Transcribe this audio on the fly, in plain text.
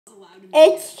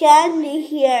It's Candy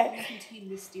here.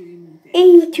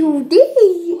 And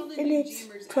today, and it's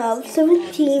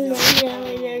 12:17 right now,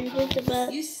 and I'm just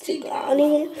about to go on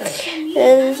here.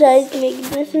 And so I was making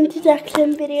this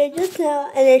introduction video just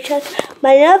now, and it shut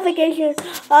my notifications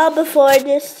all before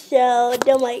this, so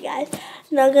don't worry, guys.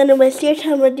 I'm not gonna waste your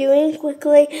time. We're doing it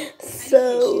quickly,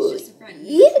 so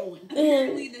yeah. I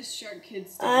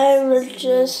don't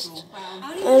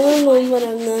know what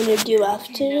I'm going to do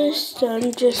after this, so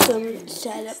I'm just going to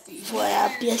set up for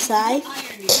PSI.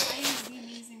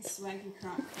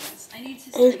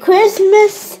 And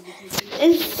Christmas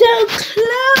is so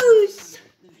close!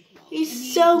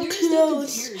 It's so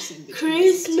close.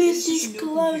 Christmas is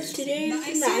close. Today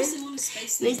is the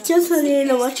 9th. It's just funny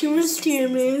to watch a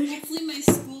Mysterious Moon.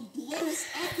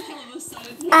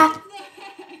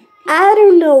 I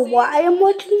don't know why I'm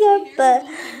watching it, but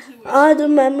all the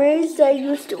memories I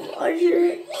used to watch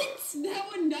it.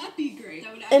 That would not be great.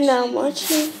 And now I'm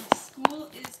watching. School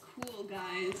is cool,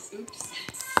 guys. Oops.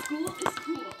 School is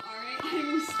cool, alright?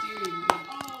 I'm Mysterious.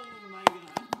 Oh my god.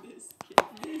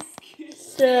 This kid.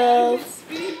 So.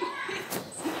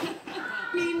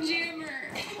 Mean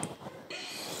Jammer.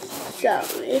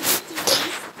 Sorry.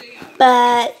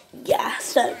 But, yeah,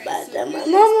 sorry about that. My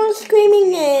mom was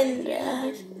screaming and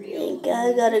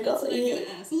I gotta go eat.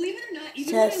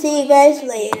 So, see you guys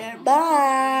later.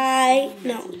 Bye.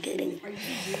 No, I'm kidding.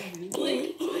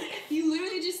 You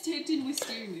literally just typed in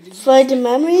Wisteria. For the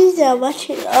memories, I watched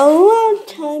it a long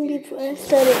time before I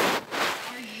started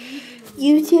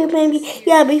YouTube, maybe.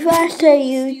 Yeah, before I started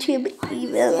YouTube,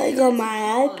 even like on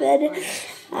my iPad,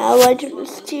 I watched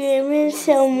Wisteria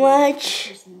so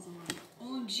much.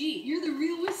 OMG, you're the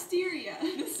real Wisteria.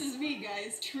 This is me,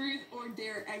 guys. Truth or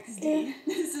Dare XD. Yeah.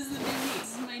 This is the new me.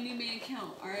 This is my new main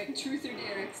account, alright? Truth or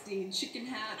Dare XD. Chicken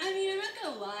hat. I mean, I'm not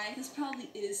gonna lie. This probably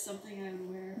is something I would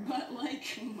wear. But,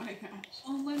 like, oh my gosh.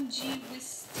 OMG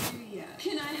Wisteria.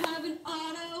 Can I have an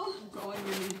auto? Go on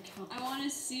your main account. I want to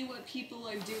see what people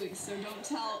are doing, so don't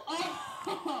tell.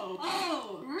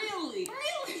 Oh, really?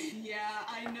 Really? Yeah,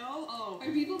 I know. Oh,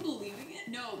 are people believing it?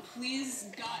 No, please,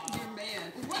 God, your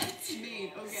man. What?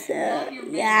 Mean, okay. So,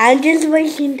 yeah, I'm just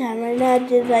wasting time right now,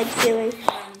 just like doing,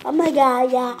 oh my god,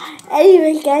 yeah.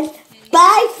 Anyway, guys,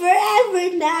 bye forever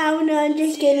now. No, I'm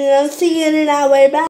just kidding. I'll see you in an hour. Bye.